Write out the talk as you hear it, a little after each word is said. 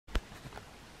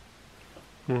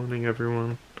Morning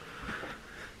everyone.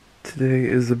 Today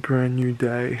is a brand new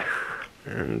day,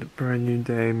 and a brand new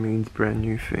day means brand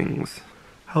new things.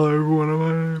 Hello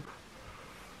everyone,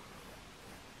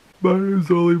 my name's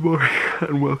Ollie Boy,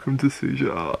 and welcome to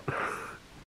Suja Art.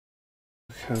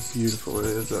 Look how beautiful it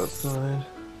is outside.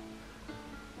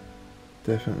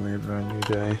 Definitely a brand new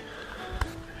day.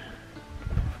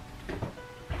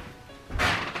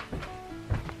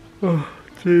 Oh,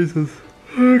 Jesus.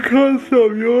 I can't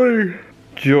stop yawning.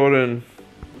 Jordan,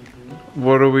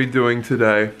 what are we doing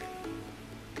today?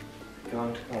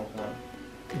 Going to Comic Con.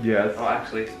 Yes. Oh,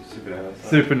 actually, Supernova.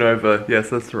 Supernova, yes,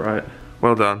 that's right.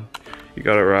 Well done. You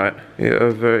got it right. Yeah,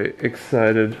 I'm very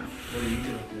excited. What are you doing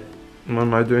today? What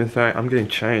am I doing today? I'm getting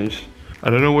changed. I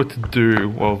don't know what to do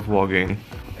while vlogging.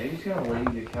 Are you just gonna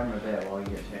leave your camera there while you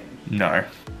get changed? No.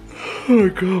 Oh my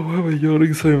god, why am I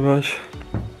yawning so much?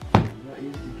 You're not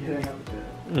used to getting up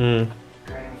there.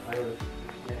 Creating a playlist.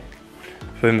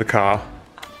 Yeah. In the car.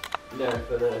 No,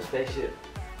 for the spaceship.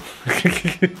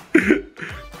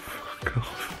 God.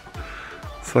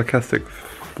 Sarcastic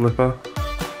flipper.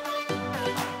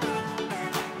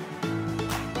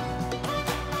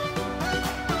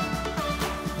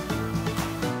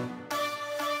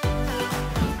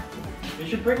 You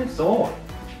should bring a sword.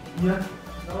 Yeah.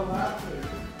 No, that.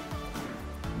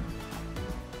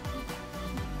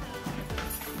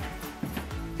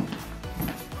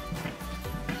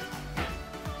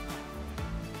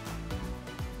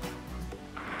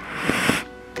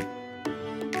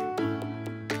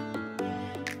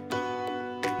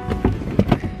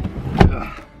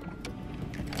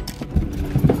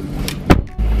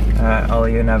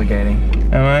 Ollie, you're navigating.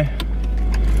 Am I?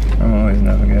 I'm always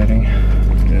navigating.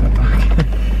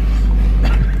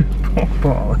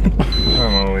 Poor Ollie.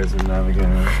 I'm always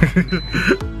navigating.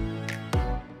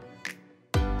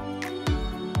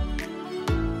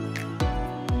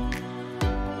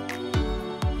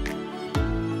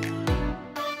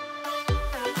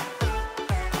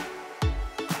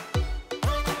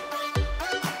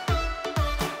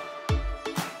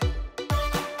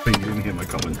 You didn't hear my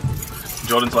comment.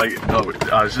 Jordan's like, oh,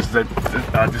 it's just that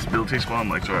disability spot. I'm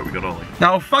like, it's alright, we got Ollie.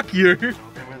 No, fuck you!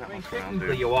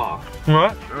 Technically you are.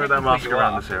 What? Wear that mask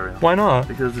around this area. Why not?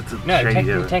 Because it's a No, shady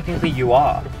area. technically you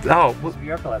are. Oh, Because of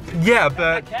your epilepsy. yeah,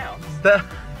 but... That counts.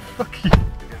 Fuck you.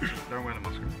 Don't wear the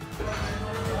mask around.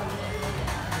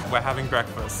 We're having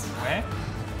breakfast. Where?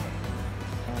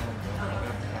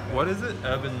 What is it?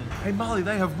 Urban... Hey Marley,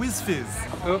 they have Whiz Fizz!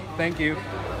 Oh, thank you.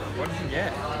 What did you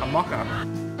get? A mocha.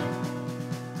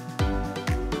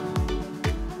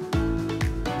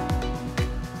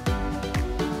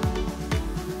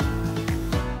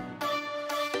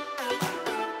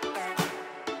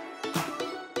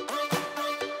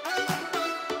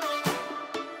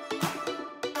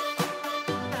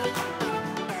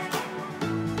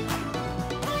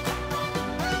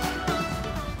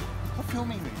 Stop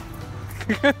filming me.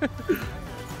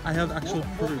 I have actual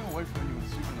proof. Walking away from you in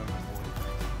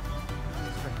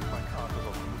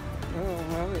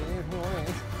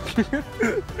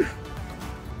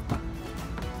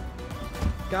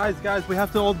Supernova Guys, we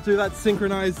have to all do that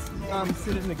synchronized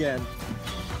sit-in again.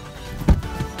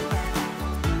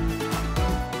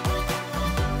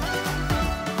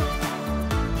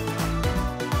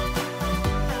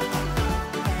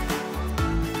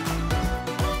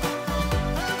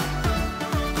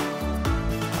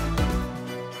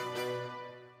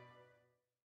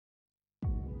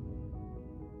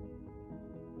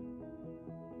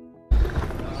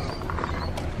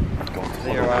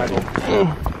 See your arrival.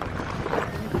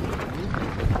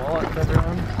 Wallets,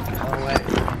 everyone. Oh, wait.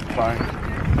 Fine.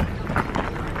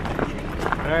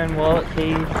 Phone, wallet,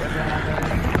 keys.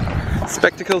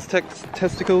 Spectacles,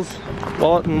 testicles,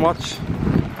 wallet and watch.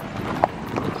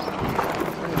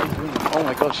 Oh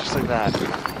my gosh, just like that.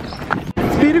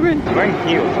 Speedergreen! I'm wearing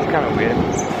heels, that's kind of weird.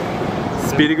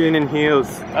 Speedergreen in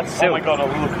heels. That's silk. Oh my god, a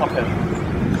little cuphead.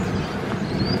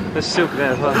 There's silk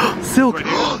there as well. Silk!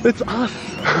 It's us!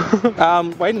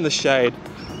 Wait in the shade.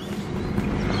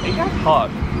 Are you guys hot?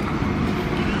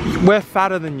 We're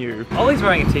fatter than you. Ollie's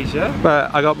wearing a t-shirt.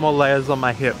 But I got more layers on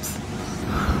my hips.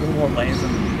 More layers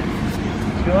on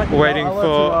Waiting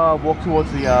I'll for... walk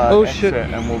towards the Oh, exit shit.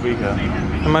 and we'll be here.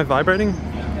 Am I vibrating?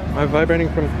 Am I vibrating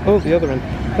from... Oh, the other end.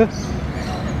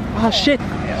 Oh, shit!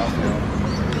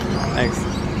 Thanks.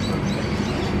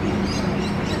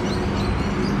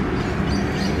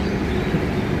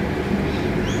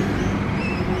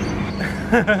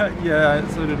 Yeah,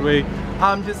 so did we.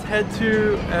 Just head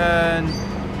to an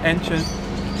ancient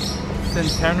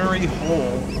Centenary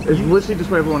Hall. It's literally just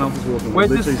where everyone else is walking. We're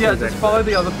just, yeah, just follow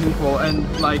the other people and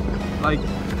like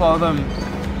follow them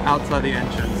outside the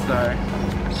entrance. So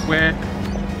Where?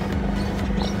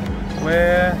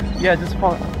 Yeah, just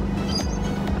follow.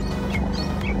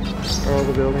 Where all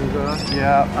the buildings are.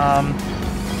 Yeah.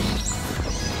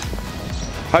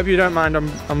 Hope you don't mind. I'm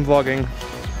vlogging.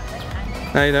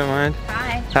 No, you don't mind.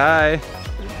 Hi. Hi.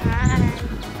 Hi.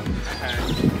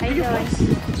 How you doing?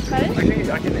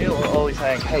 I can hear Ollie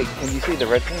saying, hey, can you see the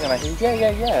red thing? And I hear,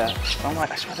 yeah. I'm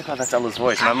like, I swear to God, that's Ella's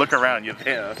voice. And I look around, you're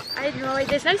there. I had no idea.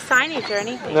 There's no signage or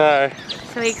anything. No.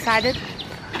 So excited?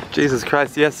 Jesus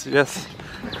Christ, yes.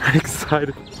 I'm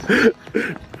excited.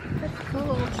 That's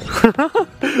cool.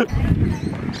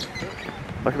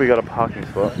 Luckily we got a parking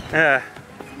spot. Yeah.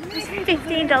 It's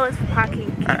 $15 for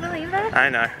parking. Can you believe that? I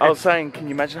know. I was saying, can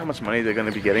you imagine how much money they're going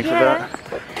to be getting for Yeah. that?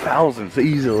 Thousands,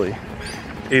 easily.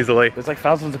 Easily. There's like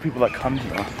thousands of people that come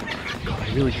here. God,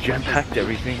 they really jam-packed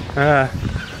everything.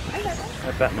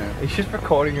 Like Batman. Are you just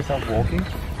recording yourself walking?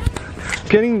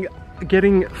 Getting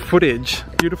footage.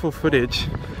 Beautiful footage.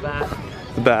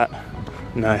 The bat.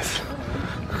 Nice.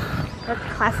 That's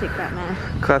classic Batman.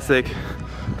 Classic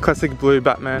blue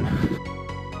Batman.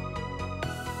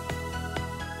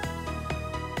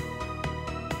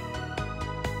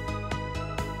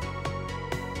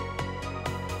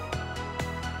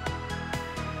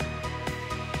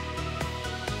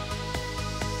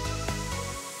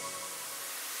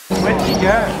 Where'd she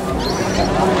go?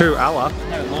 Who, Ella?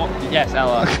 No, yes,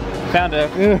 Ella. Found her.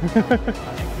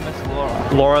 Miss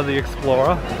Laura. Laura the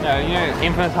Explorer? No, you know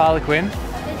infamous Harley Quinn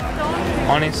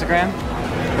on Instagram?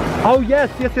 Oh yes.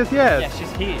 Yeah,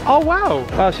 she's here. Oh wow.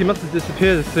 Wow, she must have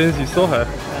disappeared as soon as you saw her.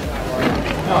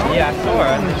 Oh, yeah, I saw her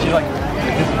and then she like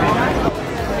disappeared.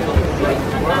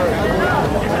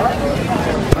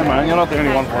 Hey man, you're not the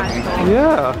only one vlogging.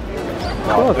 Yeah.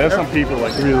 Oh, there's some people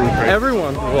like really crazy.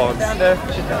 Everyone vlogs. Found her.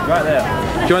 She's right there.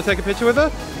 Do you want to take a picture with her?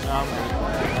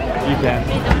 You can.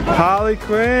 Harley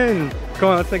Quinn! Come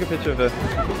on, let's take a picture of her.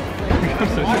 I'm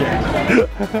so scared.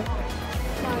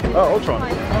 Oh, Ultron.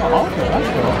 Oh, okay, that's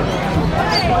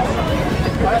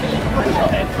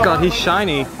cool. God, he's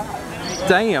shiny.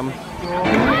 Damn.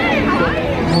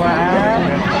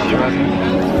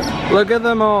 Look at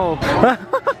them all.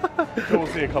 We'll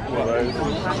see a couple of those.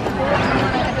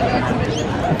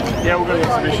 Yeah, we'll go to the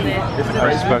exhibition.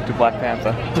 I just spoke to Black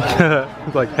Panther.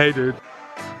 It's like, hey dude.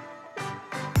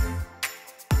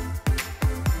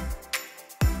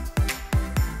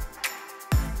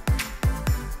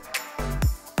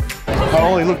 Oh,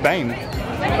 Ollie, look, Bane.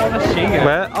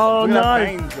 Where? Oh Look at that no!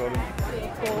 Bane, Jordan.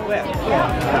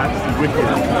 That's wicked.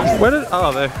 Where did?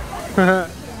 Oh, there.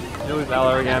 It was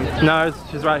Ella again. No,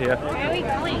 she's right here. Where are we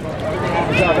going?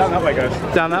 Down that way, guys.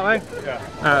 Down that way? Yeah.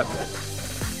 Alright.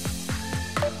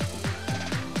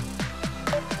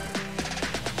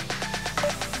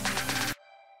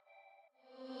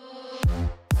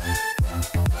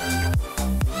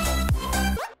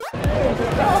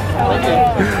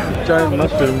 Giant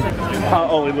mushroom. Oh,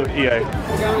 Ollie, look, EA.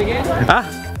 Ah!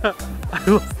 I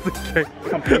lost the game.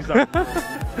 Company's up.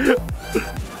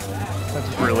 That's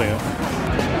brilliant.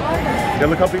 Yeah,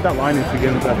 look how big that line is to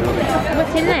get into that building.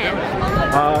 What's in there?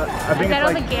 I think Is that it's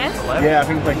all like, the guests? yeah, I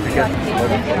think it's like to get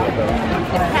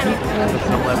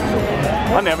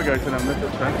I never go to them, they're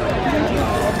expensive.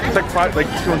 It's like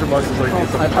 $200 is like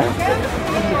something.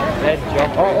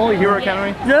 Oh, Ollie, Hero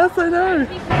Academy? Yes, I know!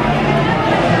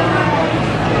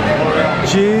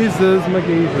 Jesus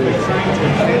McGeezus.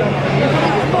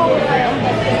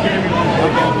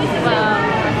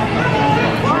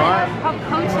 Wow. Pop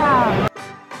culture.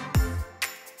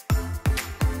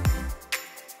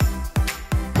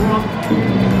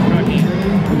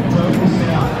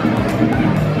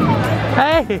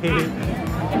 Hey!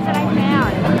 That's what I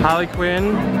found. Harley Quinn?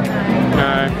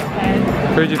 No.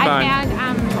 Who'd you I find? found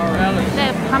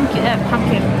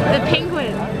the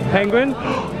penguin. Penguin?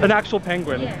 An actual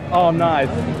penguin? Yeah. Oh, nice.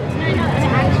 No, not an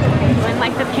actual penguin,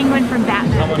 like the penguin from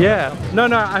Batman. Yeah. No,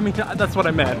 I mean, that's what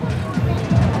I meant.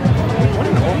 What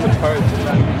an awkward pose.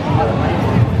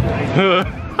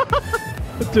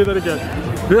 Let's do that again.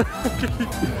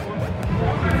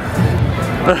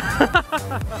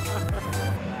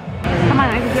 Come on,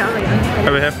 I can do it.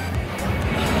 Over here.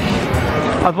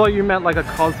 I thought you meant like a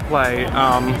cosplay.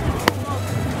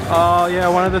 Oh yeah,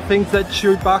 one of the things that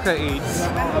Chewbacca eats.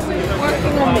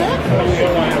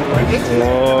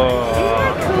 Whoa.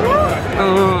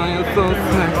 Oh, you're so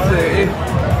sexy.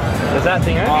 Does that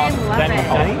thing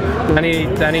Danny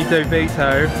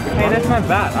DeVito. Hey, that's my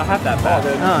bat. I have that bat.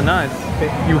 Oh, nice.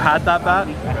 You had that bat?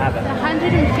 I have it.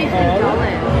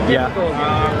 $150.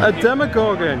 Yeah. A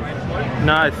Demogorgon.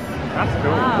 Nice. That's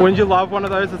cool. Wouldn't you love one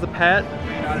of those as a pet?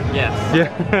 Yes. Yeah.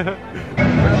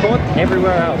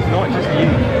 Everywhere else, not just you.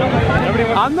 Nobody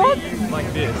wants I'm not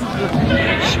like this.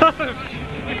 Shut up!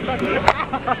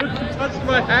 Touch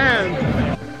my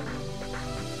hand!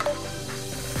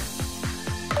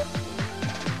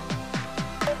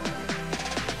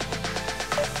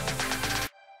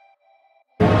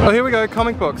 Oh, here we go,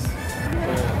 comic books.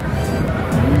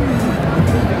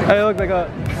 Hey, look, they got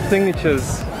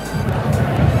signatures.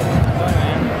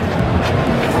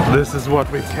 This is what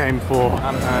we came for.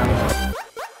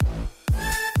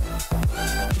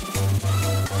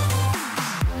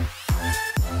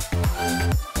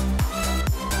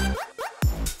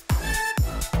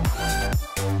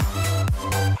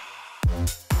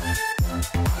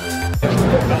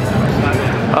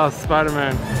 Oh,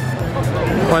 Spider-Man.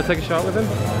 Want to take a shot with him?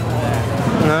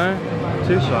 No?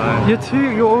 Too shy.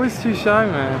 You're always too shy,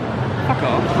 man. Fuck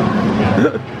off.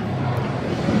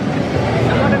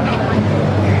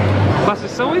 Plus,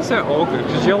 it's always so awkward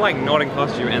because you're like not in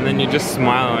costume and then you're just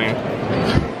smiling.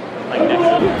 Like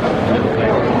that.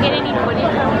 Get any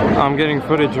footage? I'm getting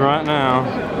footage right now.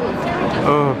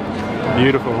 Oh,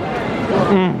 beautiful.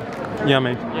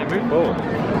 Yummy. Yeah, move forward.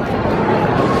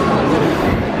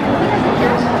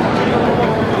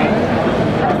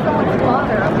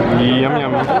 Yum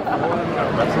yum.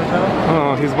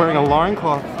 Oh, he's wearing a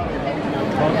loincloth.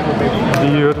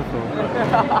 Beautiful.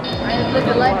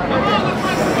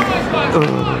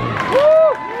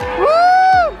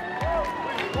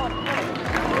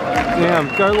 Damn,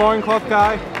 go loincloth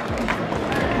guy.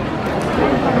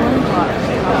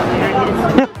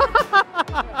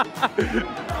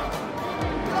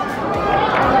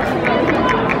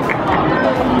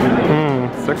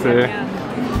 Sexy.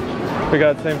 We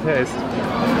got the same taste.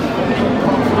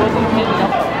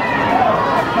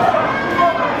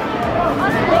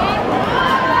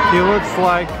 He looks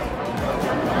like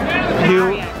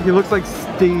he looks like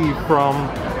Steve from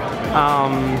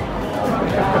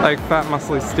like fat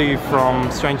muscly Steve from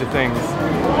Stranger Things.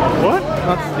 What?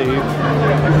 Not Steve.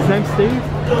 Is his name Steve?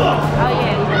 Oh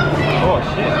yeah. Oh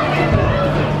shit.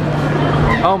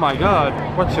 Oh my god,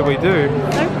 what should we do?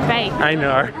 So fake. I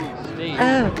know. Steve.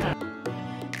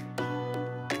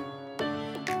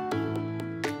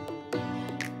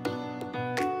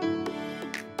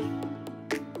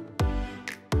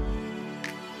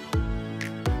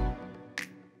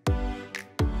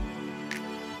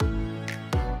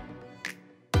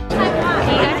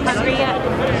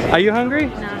 Are you hungry?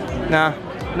 No. Nah.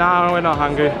 Nah, we're not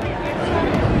hungry.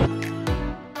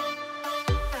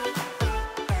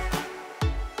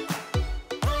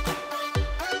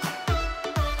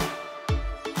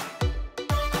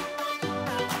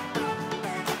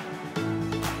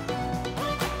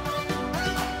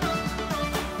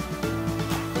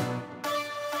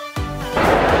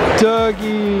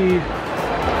 Dougie!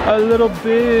 A little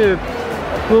bib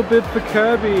for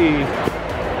Kirby.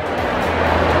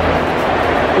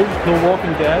 This is The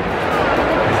Walking Dead.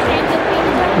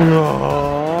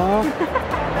 Aww.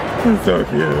 So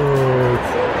cute.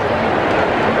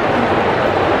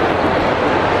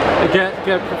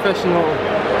 Get professional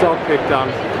dog pic done.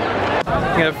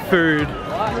 Get food.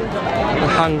 I'm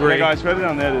hungry. Hey guys, further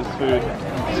down there, there's food. I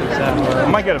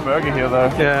might get a burger here though.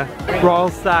 Yeah. Royal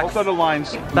Stacks. Also the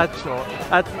line's That's short.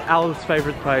 That's Al's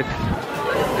favorite place.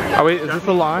 Are we? Is this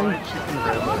a line?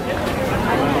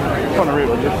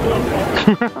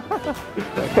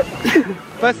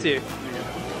 Bless you.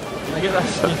 Can I get that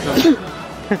sneeze?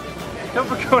 Don't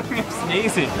recording me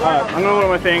sneezing. Alright, I'm gonna order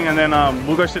my thing and then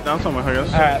we'll go sit down somewhere, I guess.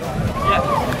 Alright.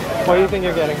 Yeah. What do you think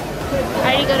you're getting? I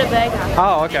already got a burger.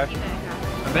 Oh, okay. A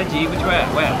veggie? Which way?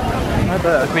 Where? My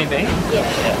bad. Queen bee?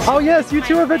 Yes. Oh yes, you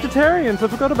two are vegetarians. I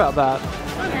forgot about that. So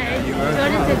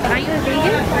what is it? Are you a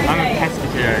vegan? I'm a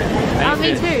pescatarian. Oh,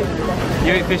 me too.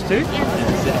 You eat fish too?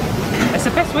 Yes. It's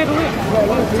the best way to live.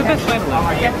 It's the best way to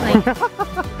live. Definitely.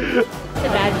 It's a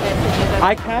bad message.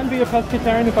 I can be a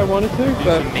pescatarian if I wanted to, You're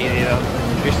but some meat eater.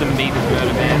 You're some meat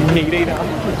murder man. meat eater.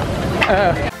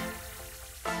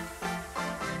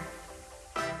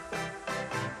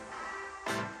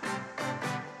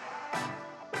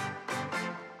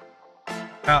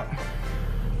 Oh.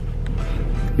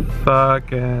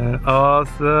 Fucking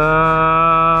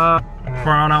awesome.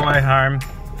 We're on our way home.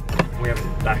 We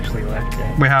haven't actually left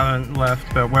yet. We haven't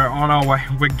left, but we're on our way.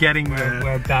 We're getting there.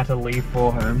 We're about to leave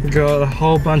for home. Got a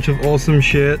whole bunch of awesome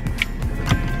shit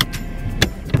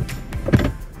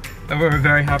that we're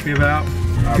very happy about.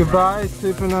 Goodbye,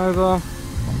 Supernova.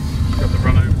 Got to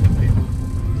run over some people.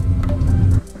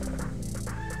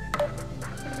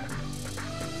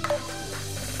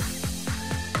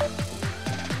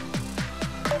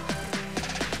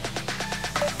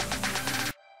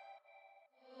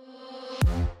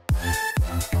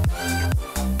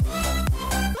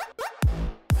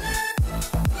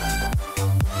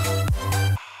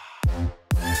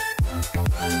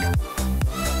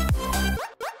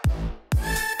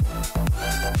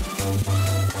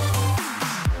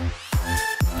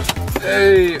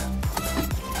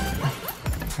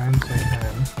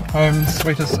 Home,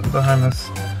 sweetest of the homeless.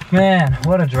 Man,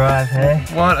 what a drive, hey?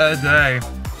 What a day.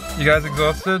 You guys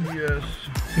exhausted? Yes.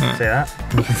 You can say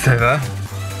that. You can say that.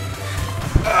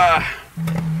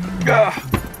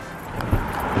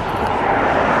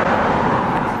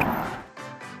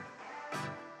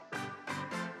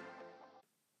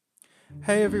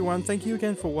 Hey everyone, thank you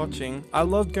again for watching. I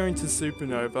loved going to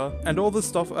Supernova, and all the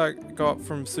stuff I got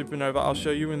from Supernova I'll show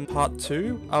you in part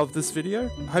 2 of this video.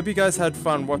 I hope you guys had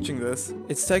fun watching this.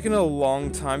 It's taken a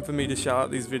long time for me to shout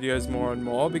out these videos more and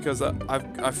more because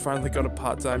I've finally got a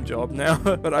part-time job now,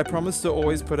 but I promise to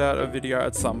always put out a video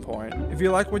at some point. If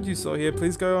you like what you saw here,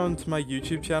 please go on to my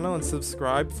YouTube channel and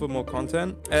subscribe for more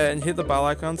content, and hit the bell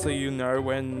icon so you know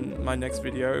when my next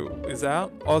video is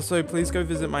out. Also, please go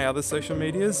visit my other social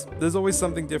medias. There's always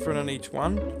something different on each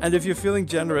one. And if you're feeling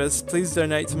generous, please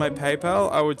donate to my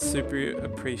PayPal. I would super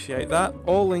appreciate that.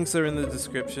 All links are in the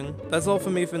description. That's all for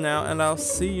me for now, and I'll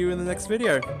see you in the next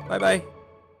video. Bye bye.